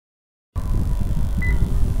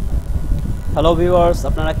Hello viewers,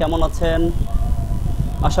 আপনারা কেমন আছেন?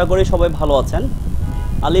 আশা করি সবাই ভালো আছেন।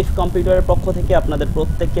 আলিফ কম্পিউটারের পক্ষ থেকে আপনাদের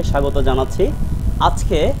প্রত্যেককে স্বাগত জানাচ্ছি।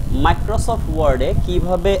 আজকে মাইক্রোসফট ওয়ার্ডে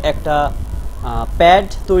কিভাবে একটা প্যাড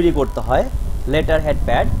তৈরি করতে হয়, লেটার হেড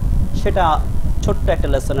প্যাড, সেটা ছোট্ট একটা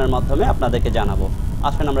লেসনের মাধ্যমে আপনাদেরকে জানাবো।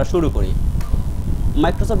 আসেন আমরা শুরু করি।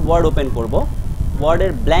 মাইক্রোসফট ওয়ার্ড ওপেন করব।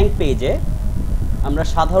 ওয়ার্ডের ব্ল্যাঙ্ক পেজে আমরা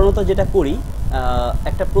সাধারণত যেটা করি,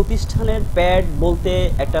 একটা প্রতিষ্ঠানের প্যাড বলতে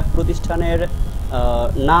একটা প্রতিষ্ঠানের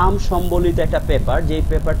নাম সম্বলিত একটা পেপার, যেই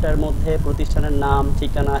পেপারটার মধ্যে প্রতিষ্ঠানের নাম,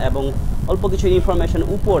 ঠিকানা এবং অল্প কিছু ইনফরমেশন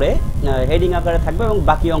উপরে হেডিং আকারে থাকবে এবং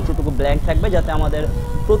বাকি অংশটুকু ব্ল্যাঙ্ক থাকবে, যাতে আমাদের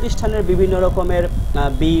প্রতিষ্ঠানের বিভিন্ন রকমের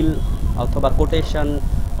বিল অথবা কোটেশন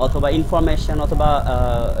অথবা ইনফরমেশন অথবা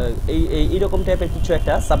এইরকম টাইপের কিছু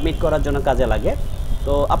একটা সাবমিট করার জন্য কাজে লাগে।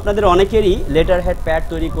 তো আপনাদের অনেকেরই লেটার হেড প্যাড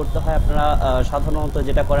তৈরি করতে হয়। আপনারা সাধারণত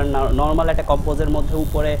যেটা করেন, নর্মাল একটা কম্পোজের মধ্যে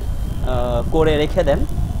উপরে করে রেখে দেন।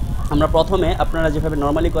 আমরা প্রথমে আপনারা যেভাবে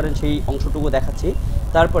নর্মালি করেন সেই অংশটুকু দেখাচ্ছি,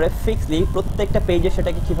 তারপরে ফিক্সলি প্রত্যেকটা পেজে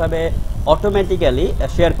সেটাকে কীভাবে অটোমেটিক্যালি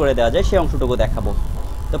শেয়ার করে দেওয়া যায় সেই অংশটুকু দেখাবো।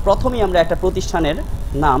 তো প্রথমেই আমরা একটা প্রতিষ্ঠানের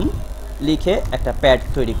নাম লিখে একটা প্যাড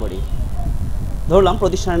তৈরি করি। ধরলাম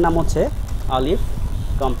প্রতিষ্ঠানের নাম হচ্ছে আলিফ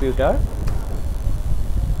কম্পিউটার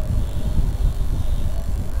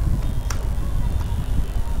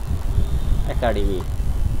একাডেমি।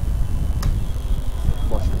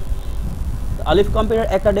 আলিফ কম্পিউটার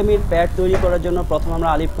একাডেমির প্যাড তৈরি করার জন্য প্রথমে আমরা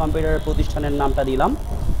আলিফ কম্পিউটারের প্রতিষ্ঠানের নামটা দিলাম।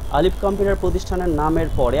 আলিফ কম্পিউটার প্রতিষ্ঠানের নামের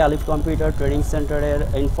পরে আলিফ কম্পিউটার ট্রেনিং সেন্টারের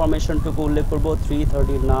ইনফরমেশনটুকু উল্লেখ করব।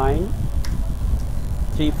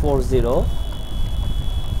 339-340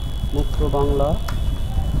 মুক্ত Bangla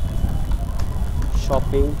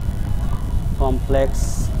shopping complex,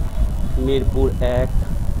 Mirpur 1,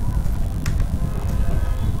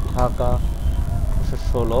 Dhaka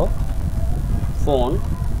 16, phone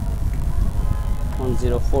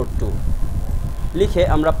 1042 লিখে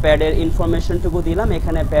আমরা প্যাডের ইনফরমেশনটুকু দিলাম।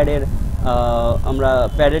 এখানে আমরা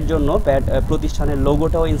প্যাডের জন্য প্রতিষ্ঠানের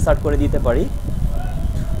লোগোটাও ইনসার্ট করে দিতে পারি।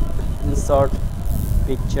 ইনসার্ট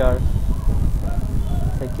পিকচার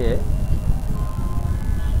থেকে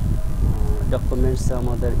ডকুমেন্টসে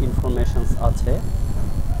আমাদের ইনফরমেশনস আছে।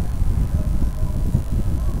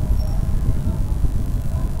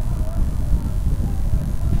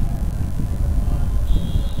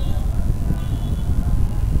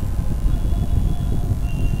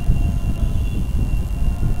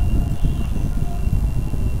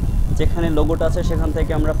 যেখানে লোগোটা আছে সেখান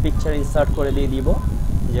থেকে আমরা পিকচার ইনসার্ট করে দিয়ে দিব,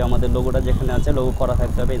 যে আমাদের লোগোটা যেখানে আছে লোগো করা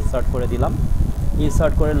থাকতে হবে। ইনসার্ট করে দিলাম।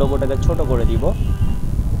 ইনসার্ট করে লোগোটাকে ছোট করে দিব,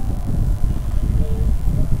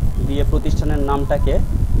 দিয়ে প্রতিষ্ঠানের নামটাকে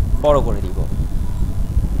বড় করে দিব।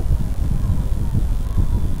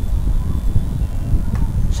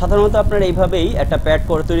 সাধারণত আপনারা এইভাবেই একটা প্যাড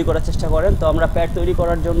তৈরি করার চেষ্টা করেন। তো আমরা প্যাড তৈরি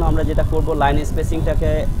করার জন্য আমরা যেটা করব, লাইন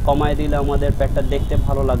স্পেসিংটাকে কমায় দিলে আমাদের প্যাডটা দেখতে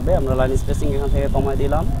ভালো লাগবে। আমরা লাইন স্পেসিং এখান থেকে কমায়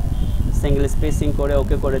দিলাম, সিঙ্গেল স্পেসিং করে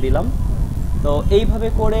ওকে করে দিলাম। তো এইভাবে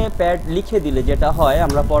করে প্যাড লিখে দিলে যেটা হয়,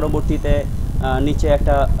 আমরা পরবর্তীতে নিচে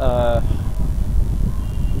একটা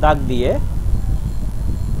দাগ দিয়ে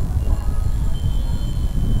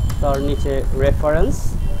তার নিচে রেফারেন্স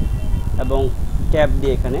এবং ট্যাব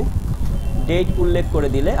দিয়ে এখানে ডেট উল্লেখ করে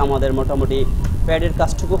দিলে আমাদের মোটামুটি প্যাডের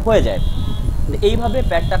কাজটুকু হয়ে যায়। এইভাবে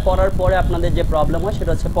প্যাডটা করার পরে আপনাদের যে প্রবলেম হয়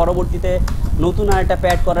সেটা হচ্ছে, পরবর্তীতে নতুন আরেকটা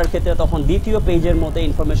প্যাড করার ক্ষেত্রে তখন দ্বিতীয় পেজের মধ্যে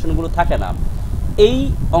ইনফরমেশনগুলো থাকে না। এই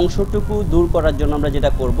অংশটুকু দূর করার জন্য আমরা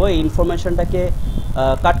যেটা করব, এই ইনফরমেশনটাকে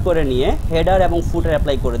কাট করে নিয়ে হেডার এবং ফুটার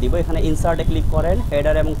অ্যাপ্লাই করে দিব। এখানে ইনসার্টে ক্লিক করেন,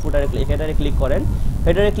 হেডার এবং হেডারে ক্লিক করেন।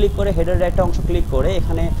 হেডারে ক্লিক করে হেডারের একটা অংশ ক্লিক করে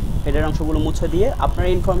এখানে হেডার অংশগুলো মুছে দিয়ে আপনার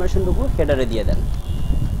ইনফরমেশনটুকু হেডারে দিয়ে দেন।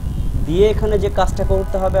 দিয়ে এখানে যে কাজটা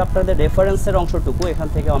করতে হবে, আপনাদের রেফারেন্সের অংশটুকু এখান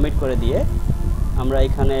থেকে অমিট করে দিয়ে আমরা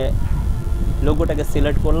এখানে লোগোটাকে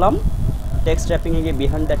সিলেক্ট করলাম, টেক্সট র্যাপিংয়ে গিয়ে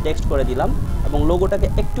বিহাইন্ড দ্য টেক্সট করে দিলাম এবং লোগোটাকে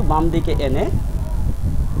একটু বাম দিকে এনে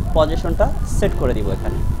পজিশনটা সেট করে দিব।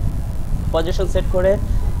 এখানে পজিশন সেট করে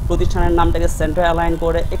প্রতিষ্ঠানের নামটাকে সেন্টার অ্যালাইন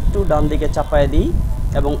করে একটু ডান দিকে চাপায় দিই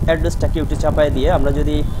এবং অ্যাড্রেসটাকে একটু চাপায় দিয়ে আমরা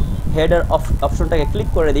যদি হেডার অপশনটাকে ক্লিক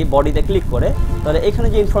করে দিই, বডিতে ক্লিক করে, তাহলে এখানে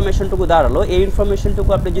যে ইনফরমেশনটুকু দাঁড়ালো, এই ইনফরমেশনটুকু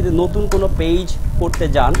আপনি যদি নতুন কোনো পেজ করতে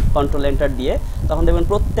যান কন্ট্রোল এন্টার দিয়ে, তখন দেখবেন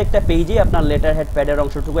প্রত্যেকটা পেজেই আপনার লেটার হেড প্যাডের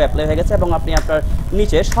অংশটুকু অ্যাপ্লাই হয়ে গেছে এবং আপনি আপনার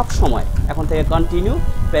নিচে সব সময় এখন থেকে কন্টিনিউ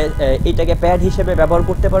এইটাকে প্যাড হিসেবে ব্যবহার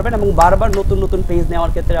করতে পারবেন এবং বারবার নতুন নতুন পেজ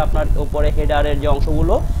নেওয়ার ক্ষেত্রে আপনার উপরে হেডারের যে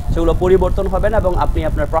অংশগুলো সেগুলো পরিবর্তন হবে না এবং আপনি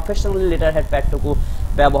আপনার প্রফেশনাল লেটার হেড প্যাডটুকু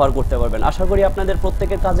ব্যবহার করতে পারবেন। আশা করি আপনাদের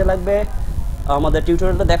প্রত্যেকের কাজে লাগবে। আমাদের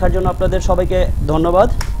টিউটোরিয়ালটা দেখার জন্য আপনাদের সবাইকে ধন্যবাদ।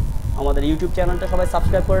 আমাদের ইউটিউব চ্যানেলটা সবাই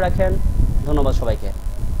সাবস্ক্রাইব করে রাখেন। ধন্যবাদ সবাইকে।